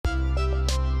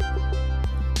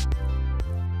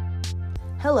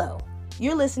Hello,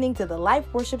 you're listening to the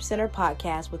Life Worship Center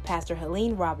podcast with Pastor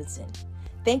Helene Robinson.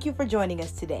 Thank you for joining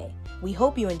us today. We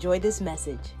hope you enjoyed this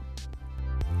message.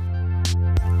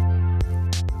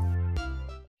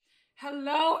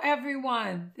 Hello,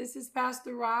 everyone. This is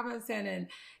Pastor Robinson, and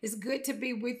it's good to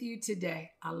be with you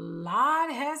today. A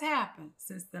lot has happened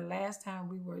since the last time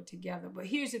we were together, but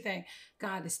here's the thing.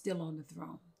 God is still on the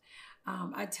throne.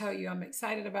 I tell you, I'm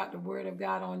excited about the Word of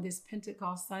God on this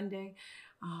Pentecost Sunday.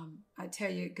 I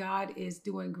tell you, God is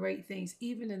doing great things,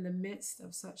 even in the midst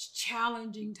of such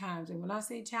challenging times. And when I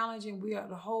say challenging, we are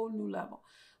at a whole new level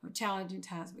of challenging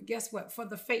times. But guess what? For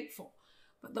the faithful,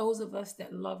 for those of us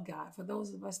that love God, for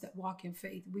those of us that walk in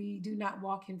faith, we do not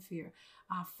walk in fear.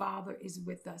 Our Father is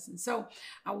with us. And so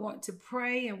I want to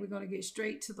pray, and we're going to get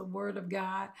straight to the Word of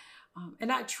God.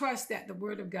 And I trust that the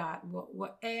Word of God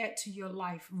will add to your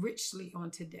life richly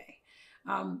on today.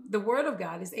 The Word of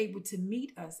God is able to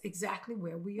meet us exactly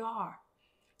where we are.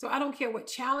 So I don't care what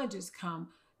challenges come,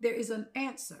 there is an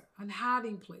answer, a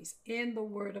hiding place in the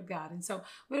Word of God. And so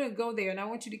we're going to go there, and I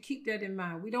want you to keep that in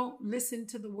mind. We don't listen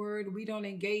to the Word. We don't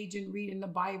engage in reading the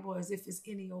Bible as if it's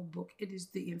any old book. It is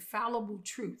the infallible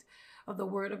truth of the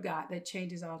Word of God that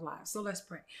changes our lives. So let's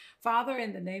pray. Father,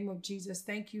 in the name of Jesus,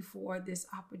 thank you for this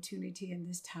opportunity and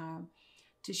this time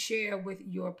to share with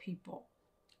your people.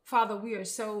 Father, we are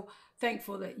so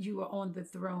thankful that you are on the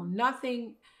throne.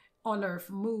 Nothing on earth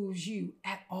moves you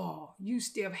at all. You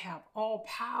still have all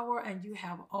power and you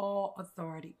have all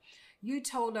authority. You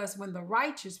told us when the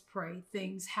righteous pray,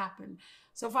 things happen.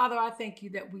 So, Father, I thank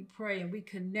you that we pray and we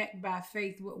connect by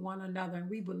faith with one another, and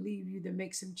we believe you to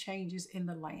make some changes in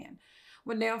the land.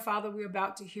 Well, now, Father, we're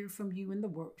about to hear from you in the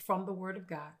word, from the Word of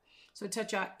God. So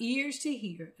touch our ears to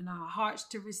hear and our hearts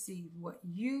to receive what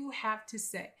you have to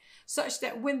say, such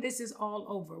that when this is all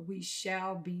over, we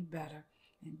shall be better.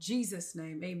 In Jesus'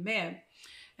 name, amen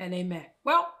and amen.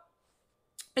 Well,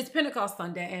 it's Pentecost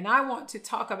Sunday, and I want to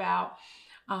talk about,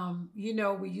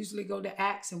 we usually go to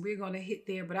Acts, and we're going to hit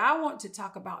there, but I want to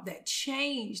talk about that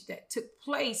change that took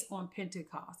place on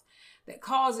Pentecost that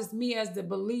causes me as the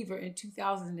believer in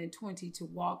 2020 to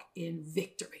walk in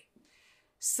victory.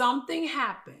 Something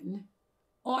happened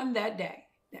on that day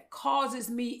that causes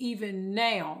me even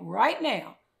now, right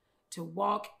now, to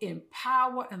walk in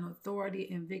power and authority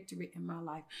and victory in my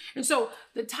life. And so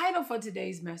the title for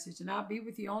today's message, and I'll be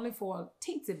with you only for a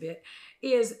teensy bit,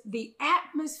 is The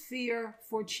Atmosphere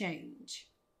for Change.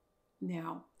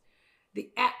 Now,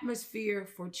 the atmosphere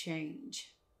for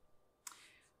change.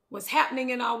 What's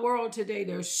happening in our world today,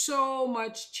 there's so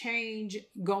much change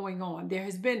going on. There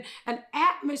has been an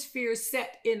atmosphere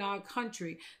set in our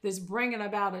country that's bringing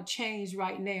about a change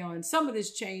right now. And some of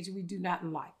this change we do not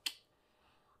like.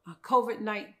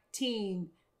 COVID-19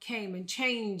 came and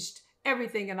changed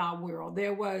everything in our world.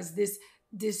 There was this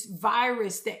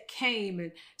virus that came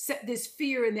and set this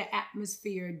fear in the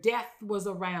atmosphere. Death was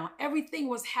around. Everything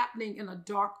was happening in a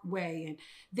dark way. And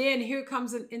then here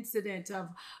comes an incident of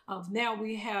now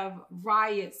we have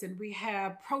riots and we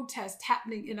have protests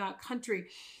happening in our country.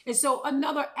 And so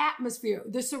another atmosphere,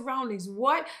 the surroundings,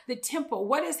 the tempo,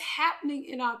 what is happening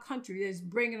in our country is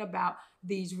bringing about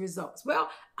these results. Well,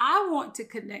 I want to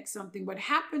connect something. What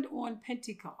happened on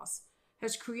Pentecost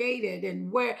has created,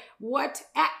 and what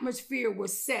atmosphere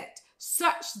was set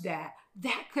such that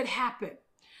could happen.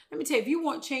 Let me tell you, if you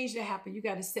want change to happen, you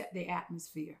got to set the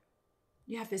atmosphere.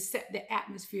 You have to set the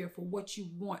atmosphere for what you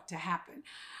want to happen.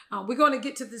 We're going to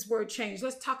get to this word change.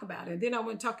 Let's talk about it. And then I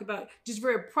want to talk about just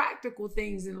very practical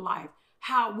things in life,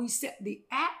 how we set the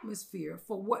atmosphere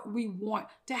for what we want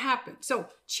to happen. So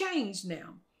change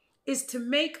now is to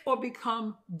make or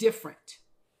become different.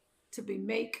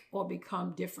 Make or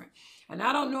become different. And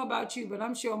I don't know about you, but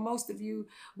I'm sure most of you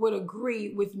would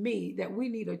agree with me that we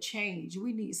need a change.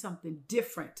 We need something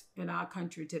different in our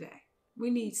country today. We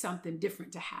need something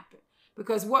different to happen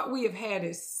because what we have had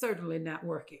is certainly not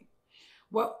working.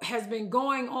 What has been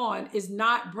going on is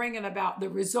not bringing about the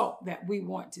result that we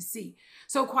want to see.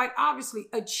 So quite obviously,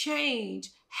 a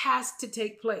change has to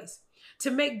take place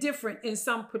to make different in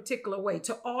some particular way,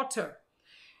 to alter.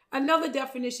 Another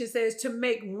definition says to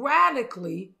make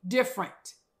radically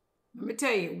different. Let me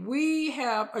tell you, we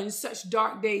have in such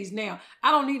dark days now,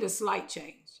 I don't need a slight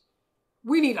change.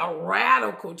 We need a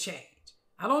radical change.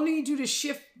 I don't need you to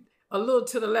shift a little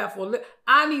to the left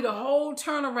I need a whole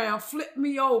turnaround, flip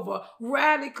me over,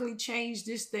 radically change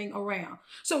this thing around.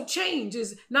 So change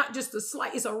is not just a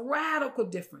slight, it's a radical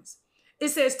difference. It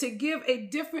says to give a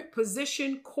different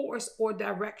position, course, or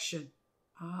direction.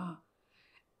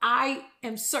 I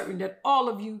am certain that all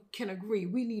of you can agree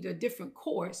we need a different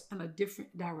course and a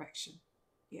different direction.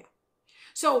 Yeah.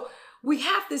 So we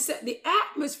have to set the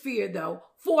atmosphere, though,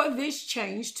 for this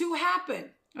change to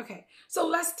happen. Okay, so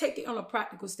let's take it on a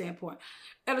practical standpoint.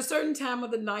 At a certain time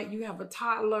of the night, you have a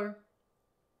toddler,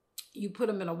 you put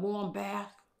them in a warm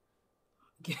bath,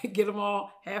 get them all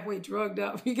halfway drugged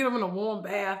up, you get them in a warm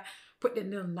bath, put their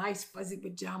little nice fuzzy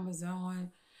pajamas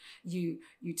on, you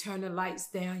turn the lights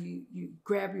down, you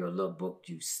grab your little book,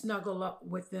 you snuggle up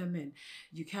with them, and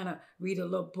you kind of read a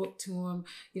little book to them.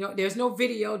 You know, there's no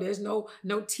video, there's no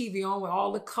TV on with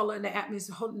all the color in the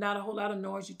atmosphere, not a whole lot of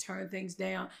noise. You turn things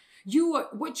down.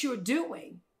 What you're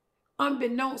doing,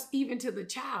 unbeknownst even to the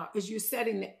child, is you're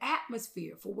setting the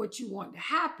atmosphere for what you want to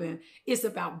happen. It's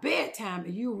about bedtime,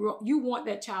 and you want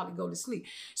that child to go to sleep.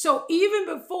 So even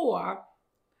before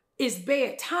it's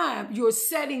bedtime, you're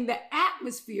setting the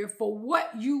atmosphere for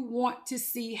what you want to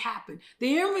see happen.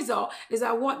 The end result is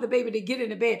I want the baby to get in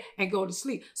the bed and go to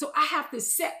sleep. So I have to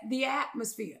set the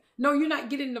atmosphere. No, you're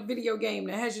not getting a video game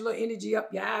that has your little energy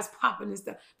up, your eyes popping and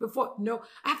stuff. No,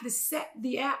 I have to set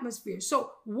the atmosphere.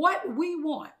 So what we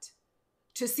want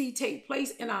to see take place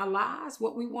in our lives,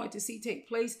 what we want to see take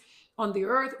place on the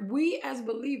earth, we as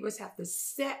believers have to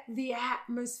set the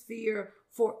atmosphere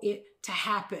for it to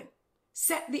happen.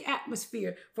 Set the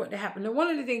atmosphere for it to happen. Now, one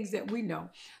of the things that we know,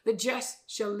 the just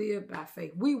shall live by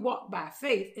faith. We walk by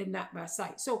faith and not by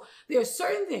sight. So there are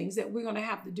certain things that we're going to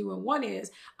have to do. And one is,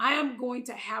 I am going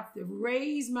to have to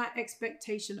raise my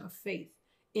expectation of faith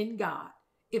in God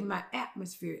if my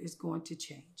atmosphere is going to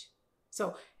change.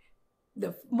 So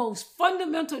the most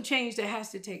fundamental change that has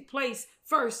to take place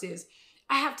first is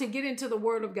I have to get into the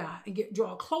Word of God and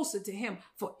draw closer to Him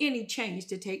for any change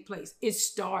to take place. It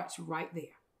starts right there.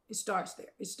 It starts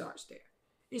there. It starts there.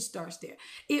 It starts there.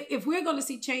 If we're going to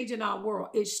see change in our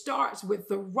world, it starts with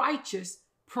the righteous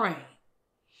praying.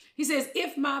 He says,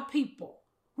 if my people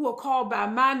who are called by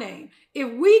my name,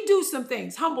 if we do some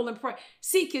things, humble and pray,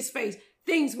 seek His face,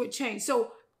 things would change.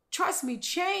 So trust me,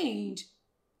 change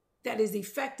that is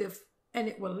effective and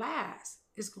it will last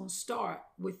is going to start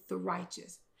with the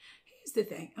righteous. Here's the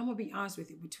thing. I'm going to be honest with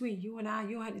you. Between you and I,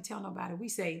 you don't have to tell nobody. We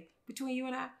say, between you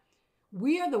and I,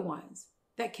 we are the ones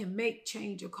that can make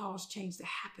change or cause change to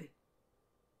happen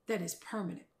that is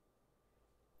permanent.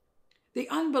 The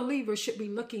unbeliever should be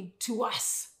looking to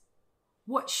us.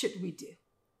 What should we do?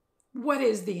 What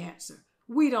is the answer?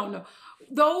 We don't know.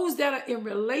 Those that are in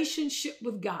relationship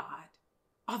with God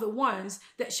are the ones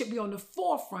that should be on the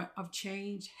forefront of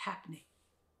change happening.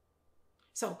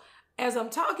 So as I'm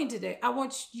talking today, I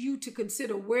want you to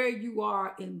consider where you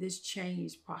are in this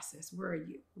change process. Where are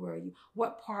you? Where are you?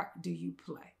 What part do you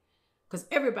play? Because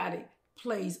everybody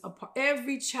plays a part.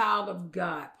 Every child of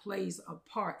God plays a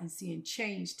part in seeing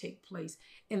change take place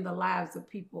in the lives of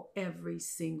people every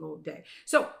single day.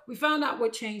 So we found out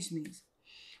what change means.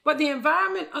 But the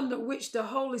environment under which the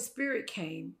Holy Spirit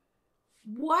came,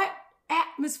 what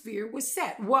atmosphere was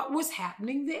set? What was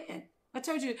happening then? I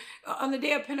told you on the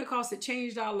day of Pentecost, it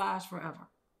changed our lives forever.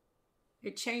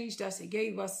 It changed us. It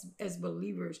gave us as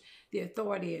believers the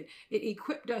authority. It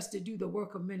equipped us to do the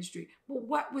work of ministry. But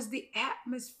what was the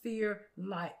atmosphere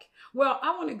like? Well,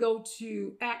 I want to go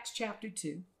to Acts chapter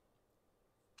 2.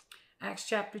 Acts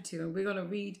chapter 2. And we're going to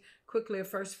read quickly the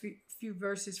first few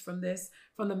verses from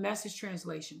the Message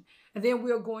translation. And then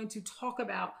we're going to talk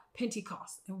about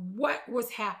Pentecost and what was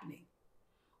happening.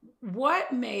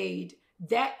 What made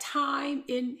that time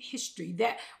in history,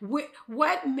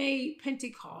 what made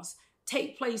Pentecost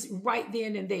take place right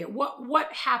then and there?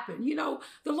 What happened? You know,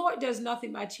 the Lord does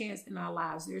nothing by chance in our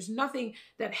lives. There's nothing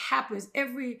that happens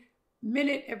every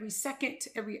minute, every second,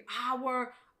 every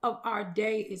hour of our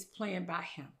day is planned by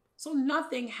Him. So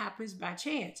nothing happens by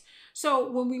chance.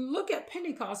 So when we look at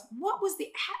Pentecost, what was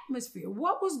the atmosphere?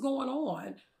 What was going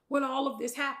on when all of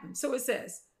this happened? So it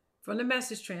says, from the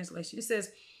Message translation, it says,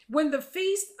 when the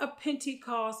feast of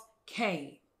Pentecost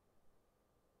came,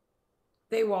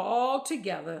 they were all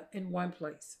together in one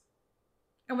place.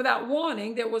 And without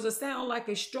warning, there was a sound like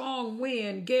a strong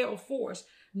wind, gale force.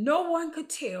 No one could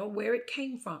tell where it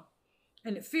came from.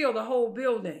 And it filled the whole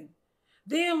building.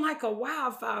 Then, like a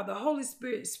wildfire, the Holy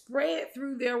Spirit spread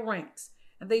through their ranks.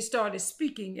 And they started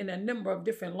speaking in a number of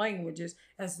different languages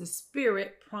as the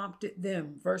Spirit prompted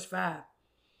them. Verse 5.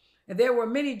 And there were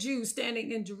many Jews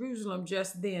standing in Jerusalem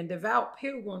just then, devout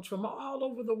pilgrims from all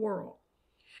over the world.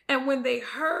 And when they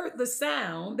heard the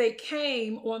sound, they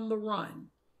came on the run.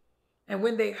 And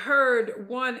when they heard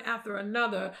one after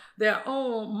another their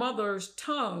own mother's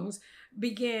tongues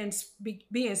began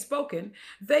being spoken,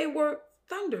 they were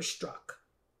thunderstruck.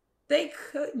 They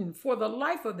couldn't, for the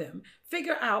life of them,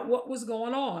 figure out what was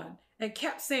going on and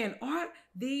kept saying, aren't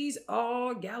these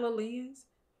all Galileans?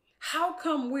 How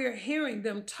come we're hearing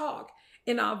them talk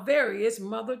in our various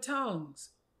mother tongues.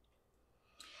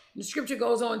 The scripture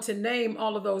goes on to name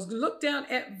all of those. Look down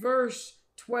at verse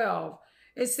 12.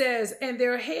 It says, and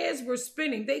their heads were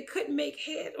spinning. They couldn't make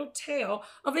head or tail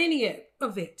of any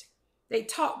of it. They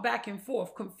talked back and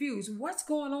forth, confused. What's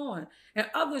going on? And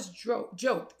others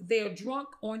joked, they're drunk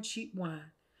on cheap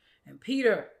wine. And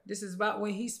Peter, this is about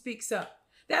when he speaks up.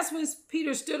 That's when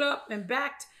Peter stood up and,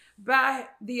 backed by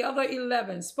the other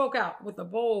 11, spoke out with a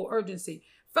bold urgency.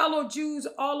 Fellow Jews,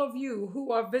 all of you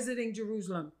who are visiting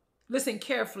Jerusalem, listen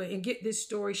carefully and get this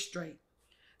story straight.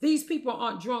 These people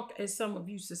aren't drunk as some of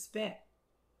you suspect.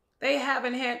 They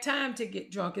haven't had time to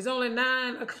get drunk. It's only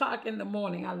 9 o'clock in the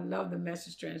morning. I love the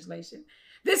Message translation.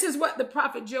 This is what the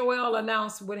prophet Joel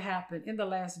announced would happen in the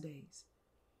last days.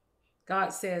 God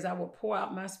says, I will pour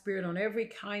out my spirit on every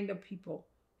kind of people.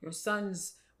 Your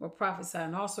sons will prophesy,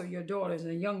 and also your daughters,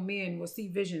 and young men will see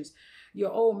visions.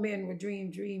 Your old men will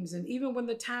dream dreams. And even when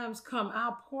the times come,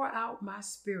 I'll pour out my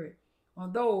spirit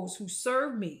on those who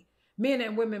serve me, men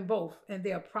and women both, and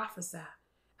they'll prophesy.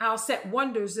 I'll set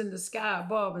wonders in the sky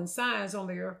above and signs on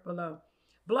the earth below.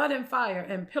 Blood and fire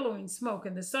and billowing smoke,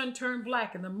 and the sun turned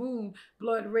black and the moon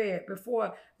blood red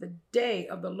before the day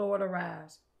of the Lord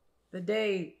arrives. The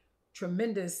day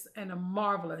tremendous and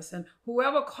marvelous, and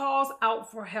whoever calls out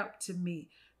for help to me,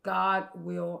 God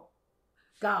will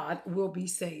be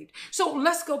saved. So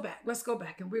let's go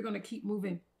back, and we're going to keep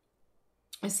moving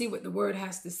and see what the word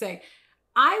has to say.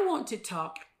 I want to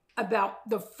talk about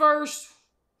the first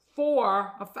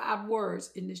 4 or 5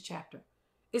 words in this chapter.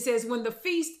 It says, when the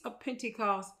feast of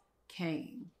Pentecost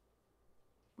came.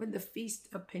 When the feast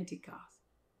of Pentecost.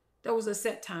 There was a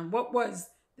set time. What was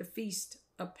the feast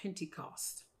of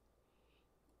Pentecost?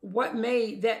 What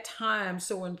made that time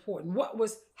so important? What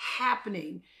was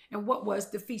happening? And what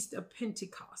was the feast of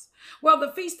Pentecost? Well,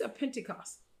 the feast of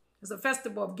Pentecost is a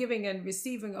festival of giving and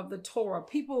receiving of the Torah.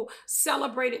 People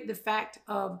celebrated the fact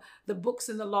of the books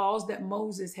and the laws that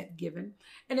Moses had given.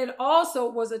 And it also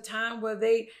was a time where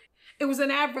it was an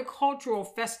agricultural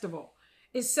festival.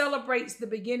 It celebrates the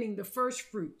beginning, the first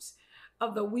fruits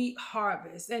of the wheat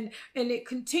harvest. And it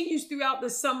continues throughout the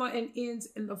summer and ends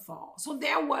in the fall. So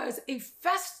there was a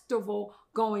festival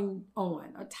going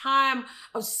on, a time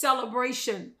of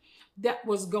celebration that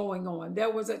was going on. There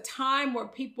was a time where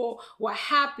people were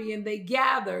happy and they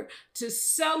gathered to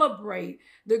celebrate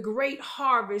the great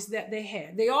harvest that they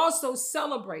had. They also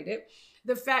celebrated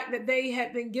the fact that they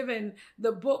had been given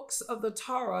the books of the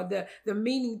Torah, the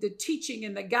meaning, the teaching,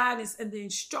 and the guidance and the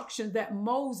instruction that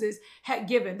Moses had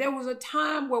given. There was a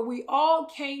time where we all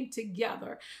came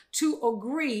together to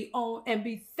agree on and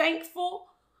be thankful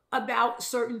about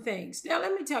certain things. Now,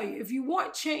 let me tell you, if you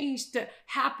want change to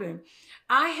happen,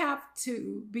 I have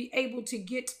to be able to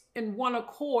get in one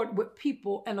accord with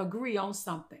people and agree on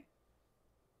something.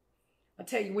 I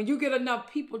tell you, when you get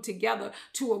enough people together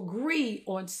to agree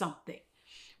on something,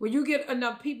 when you get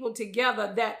enough people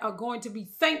together that are going to be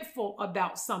thankful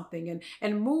about something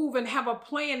and move and have a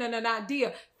plan and an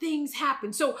idea, things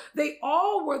happen. So they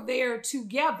all were there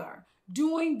together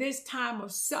during this time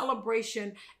of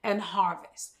celebration and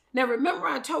harvest. Now, remember,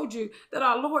 I told you that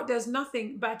our Lord does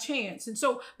nothing by chance. And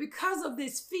so because of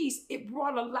this feast, it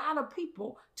brought a lot of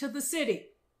people to the city.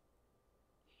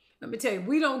 Let me tell you,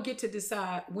 we don't get to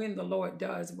decide when the Lord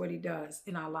does what he does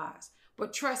in our lives.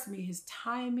 But trust me, his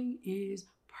timing is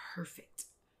perfect.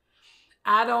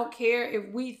 I don't care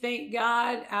if we think,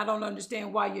 God, I don't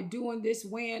understand why you're doing this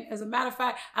when. As a matter of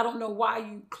fact, I don't know why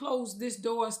you closed this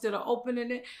door instead of opening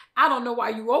it. I don't know why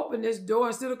you opened this door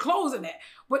instead of closing it.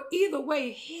 But either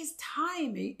way, his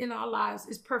timing in our lives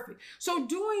is perfect. So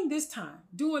during this time,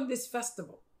 during this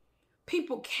festival,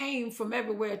 people came from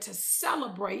everywhere to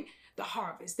celebrate the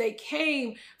harvest. They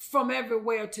came from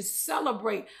everywhere to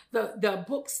celebrate the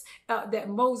books that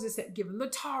Moses had given, the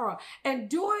Torah. And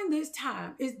during this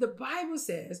time, the Bible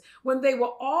says, when they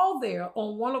were all there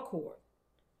on one accord,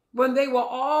 when they were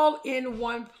all in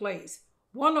one place.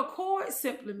 One accord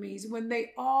simply means when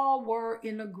they all were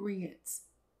in agreement.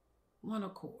 One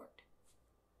accord.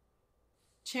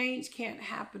 Change can't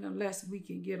happen unless we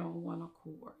can get on one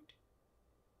accord.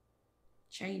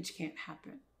 Change can't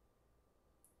happen.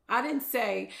 I didn't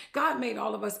say God made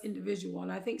all of us individual.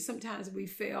 And I think sometimes we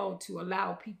fail to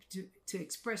allow people to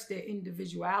express their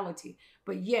individuality,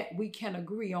 but yet we can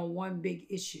agree on one big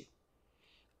issue.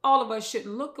 All of us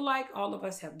shouldn't look alike. All of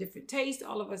us have different tastes.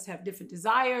 All of us have different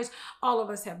desires. All of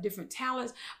us have different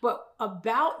talents. But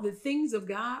about the things of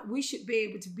God, we should be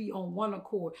able to be on one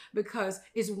accord because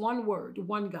it's one word,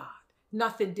 one God.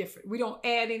 Nothing different. We don't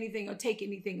add anything or take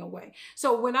anything away.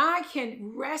 So when I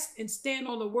can rest and stand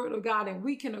on the word of God and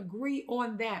we can agree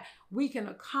on that, we can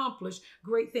accomplish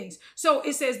great things. So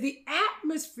it says the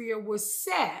atmosphere was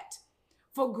set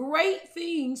for great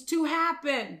things to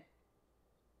happen.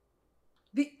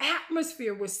 The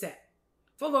atmosphere was set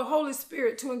for the Holy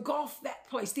Spirit to engulf that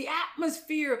place. The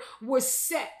atmosphere was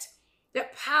set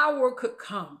that power could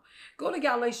come. Go to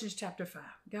Galatians chapter 5.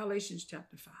 Galatians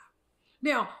chapter 5.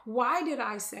 Now, why did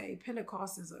I say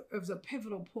Pentecost is a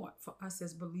pivotal point for us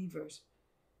as believers?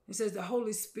 It says the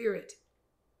Holy Spirit,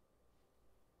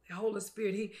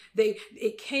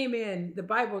 it came in, the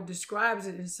Bible describes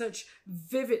it in such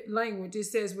vivid language. It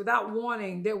says, without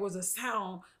warning, there was a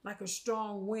sound like a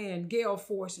strong wind, gale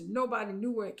force, and nobody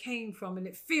knew where it came from, and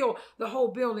it filled the whole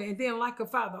building. And then like a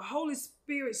fire, the Holy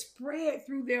Spirit spread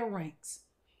through their ranks.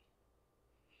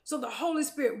 So the Holy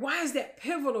Spirit, why is that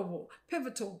pivotal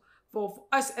for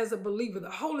us as a believer? The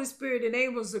Holy Spirit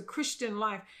enables the Christian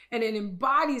life, and it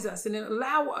embodies us, and it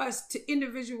allows us to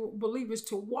individual believers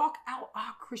to walk out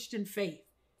our Christian faith.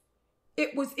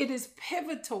 It is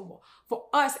pivotal for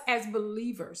us as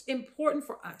believers, important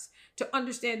for us to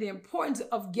understand the importance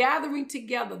of gathering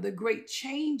together, the great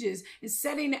changes, and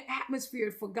setting the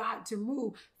atmosphere for God to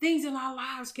move. Things in our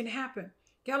lives can happen.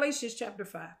 Galatians chapter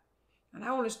 5, and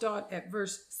I want to start at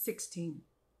verse 16.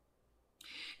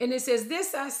 And it says,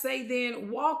 this I say then,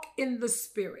 walk in the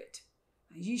Spirit.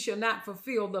 Ye shall not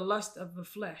fulfill the lust of the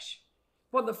flesh.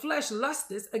 For the flesh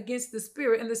lusteth against the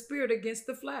Spirit, and the Spirit against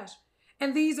the flesh.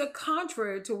 And these are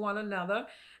contrary to one another,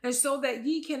 and so that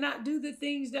ye cannot do the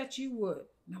things that you would.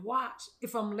 Now watch,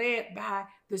 if I'm led by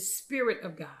the Spirit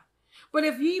of God. But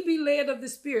if ye be led of the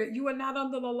Spirit, you are not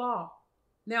under the law.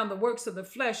 Now the works of the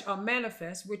flesh are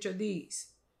manifest, which are these: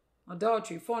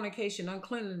 adultery, fornication,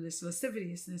 uncleanness,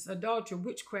 lasciviousness, adultery,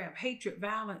 witchcraft, hatred,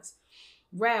 violence,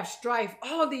 wrath, strife,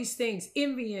 all of these things,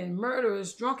 envying,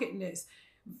 murderers, drunkenness.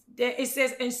 It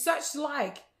says, and such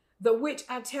like, the which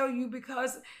I tell you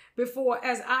because before,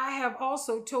 as I have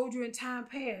also told you in time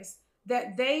past,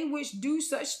 that they which do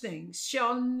such things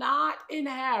shall not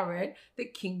inherit the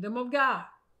kingdom of God.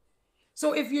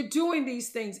 So if you're doing these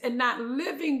things and not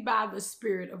living by the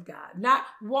Spirit of God, not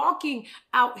walking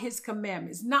out his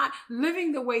commandments, not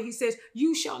living the way he says,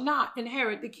 you shall not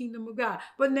inherit the kingdom of God.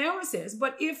 But now it says,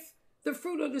 but if the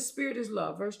fruit of the Spirit is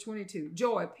love, verse 22,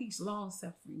 joy, peace,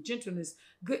 long-suffering, gentleness,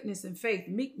 goodness, and faith,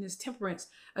 meekness, temperance,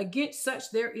 against such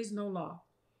there is no law.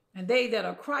 And they that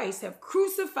are Christ have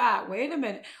crucified, wait a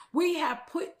minute, we have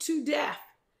put to death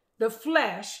the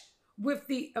flesh with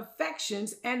the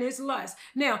affections and its lust.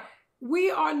 Now,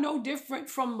 we are no different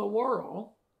from the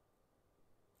world,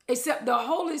 except the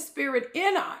Holy Spirit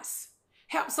in us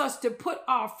helps us to put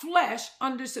our flesh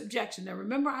under subjection. Now,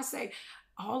 remember I say,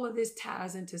 all of this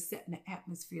ties into setting the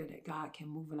atmosphere that God can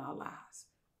move in our lives.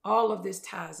 All of this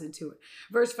ties into it.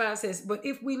 Verse 5 says, but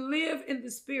if we live in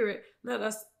the Spirit, let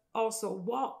us also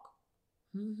walk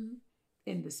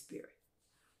in the Spirit.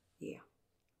 Yeah.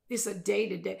 It's a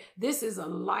day-to-day. This is a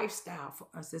lifestyle for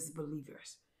us as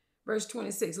believers. Verse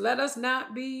 26, let us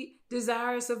not be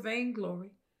desirous of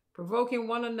vainglory, provoking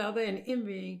one another and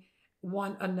envying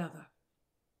one another.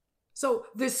 So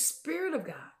the Spirit of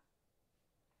God,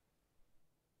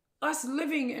 us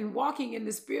living and walking in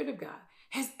the Spirit of God,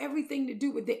 has everything to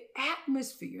do with the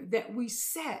atmosphere that we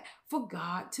set for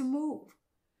God to move.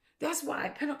 That's why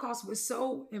Pentecost was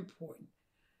so important.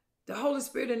 The Holy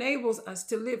Spirit enables us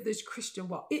to live this Christian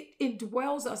walk. It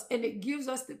indwells us and it gives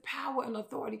us the power and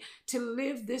authority to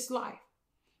live this life.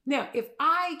 Now, if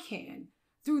I can,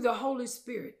 through the Holy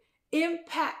Spirit,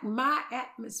 impact my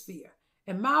atmosphere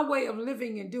and my way of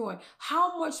living and doing,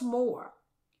 how much more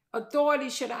authority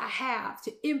should I have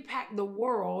to impact the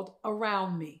world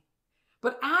around me?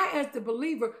 But I, as the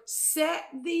believer, set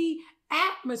the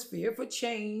atmosphere for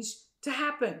change to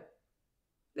happen.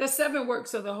 There are 7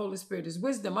 works of the Holy Spirit: is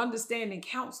wisdom, understanding,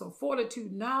 counsel,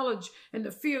 fortitude, knowledge, and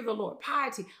the fear of the Lord,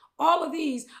 piety. All of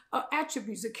these are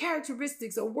attributes, are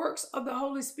characteristics, are works of the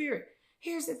Holy Spirit.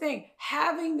 Here's the thing,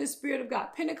 having the Spirit of God.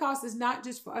 Pentecost is not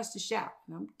just for us to shout.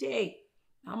 And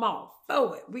I'm all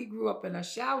for it. We grew up in a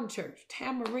shouting church,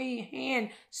 tambourine,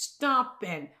 hand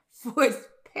stomping, foot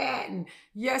patting.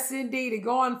 Yes, indeed, and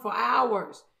going for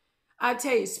hours. I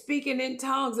tell you, speaking in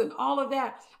tongues and all of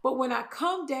that. But when I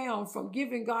come down from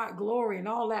giving God glory and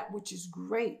all that, which is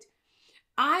great,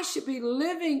 I should be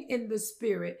living in the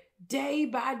Spirit day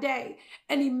by day.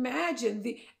 And imagine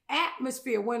the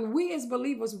atmosphere when we as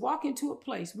believers walk into a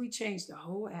place, we change the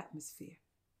whole atmosphere.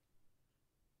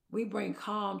 We bring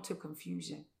calm to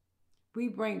confusion. We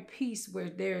bring peace where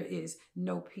there is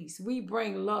no peace. We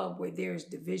bring love where there is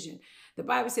division. The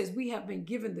Bible says we have been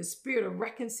given the spirit of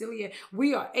reconciliation.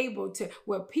 We are able to,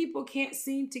 where people can't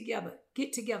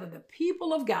get together. The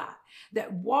people of God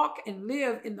that walk and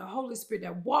live in the Holy Spirit,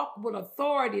 that walk with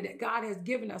authority that God has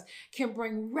given us, can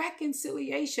bring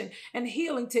reconciliation and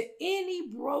healing to any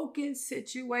broken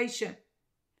situation.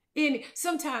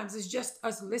 Sometimes it's just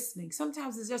us listening.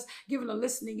 Sometimes it's just giving a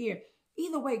listening ear.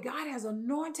 Either way, God has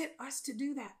anointed us to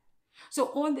do that. So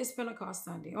on this Pentecost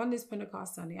Sunday,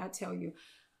 I tell you,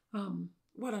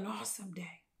 what an awesome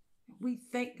day. We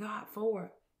thank God for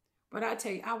it. But I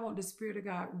tell you, I want the Spirit of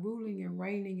God ruling and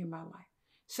reigning in my life,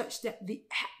 such that the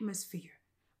atmosphere,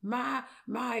 my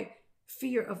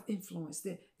sphere of influence,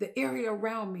 the area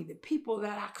around me, the people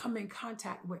that I come in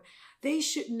contact with, they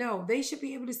should know, they should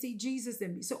be able to see Jesus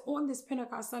in me. So on this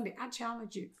Pentecost Sunday, I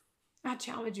challenge you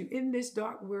in this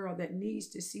dark world that needs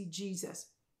to see Jesus,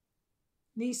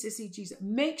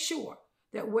 make sure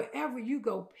that wherever you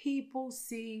go, people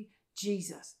see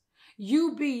Jesus.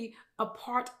 You be a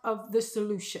part of the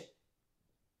solution.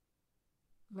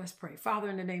 Let's pray. Father,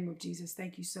 in the name of Jesus,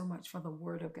 thank you so much for the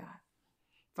word of God.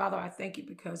 Father, I thank you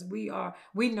because we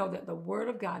know that the word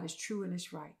of God is true and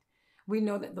it's right. We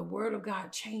know that the word of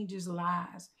God changes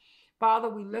lives. Father,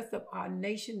 we lift up our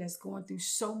nation that's going through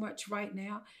so much right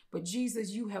now. But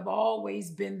Jesus, you have always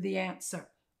been the answer.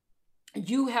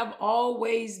 You have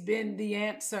always been the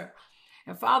answer.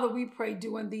 And Father, we pray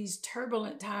during these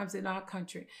turbulent times in our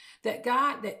country that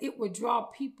God, that it would draw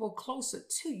people closer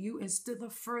to you instead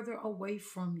of further away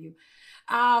from you.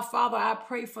 Father, I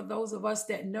pray for those of us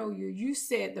that know you. You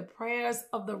said the prayers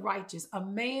of the righteous, a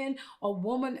man or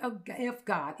woman of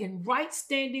God in right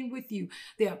standing with you,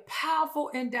 they're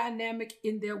powerful and dynamic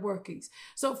in their workings.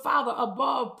 So Father,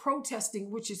 above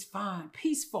protesting, which is fine,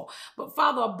 peaceful, but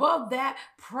Father, above that,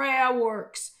 prayer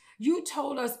works. You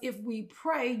told us if we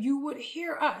pray, you would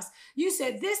hear us. You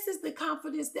said this is the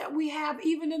confidence that we have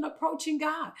even in approaching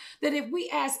God, that if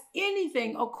we ask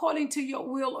anything according to your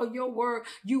will or your word,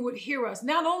 you would hear us.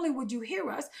 Not only would you hear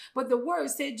us, but the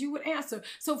word said you would answer.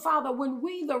 So Father, when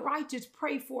we, the righteous,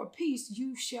 pray for peace,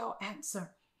 you shall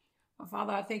answer. Well,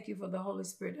 Father, I thank you for the Holy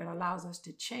Spirit that allows us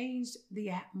to change the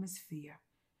atmosphere.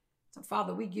 So,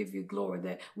 Father, we give you glory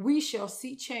that we shall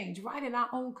see change right in our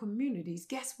own communities.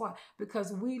 Guess what?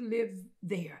 Because we live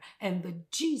there and the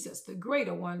Jesus, the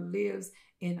greater one, lives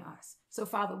in us. So,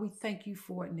 Father, we thank you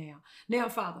for it now. Now,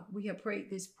 Father, we have prayed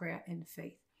this prayer in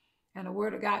faith. And the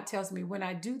word of God tells me when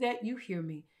I do that, you hear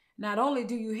me. Not only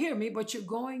do you hear me, but you're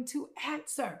going to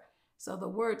answer. So the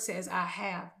word says, I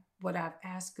have what I've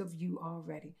asked of you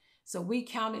already. So we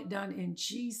count it done in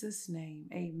Jesus' name.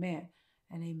 Amen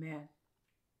and amen.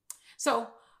 So,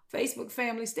 Facebook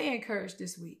family, stay encouraged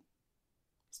this week.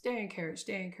 Stay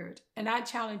encouraged. And I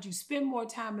challenge you, spend more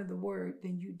time in the word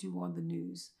than you do on the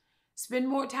news. Spend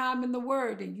more time in the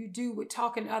word than you do with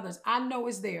talking to others. I know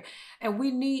it's there. And we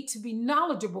need to be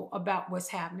knowledgeable about what's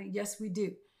happening. Yes, we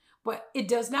do. But it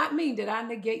does not mean that I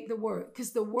negate the word,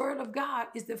 because the word of God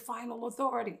is the final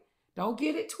authority. Don't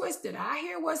get it twisted. I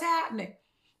hear what's happening.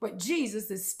 But Jesus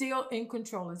is still in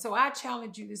control. And so I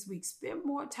challenge you this week, spend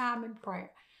more time in prayer.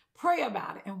 Pray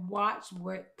about it and watch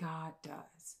what God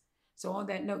does. So on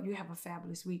that note, you have a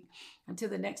fabulous week. Until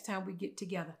the next time we get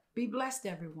together, be blessed,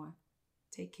 everyone.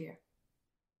 Take care.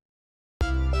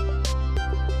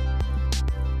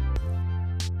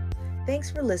 Thanks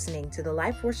for listening to the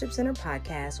Life Worship Center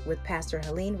podcast with Pastor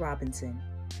Helene Robinson.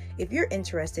 If you're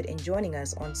interested in joining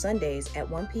us on Sundays at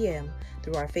 1 p.m.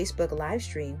 through our Facebook live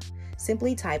stream,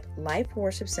 simply type Life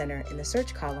Worship Center in the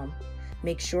search column.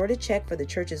 Make sure to check for the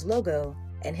church's logo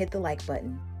and hit the like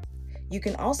button. You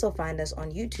can also find us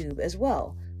on YouTube as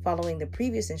well, following the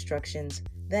previous instructions,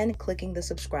 then clicking the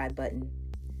subscribe button.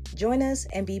 Join us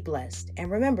and be blessed.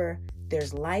 And remember,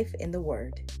 there's life in the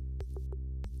Word.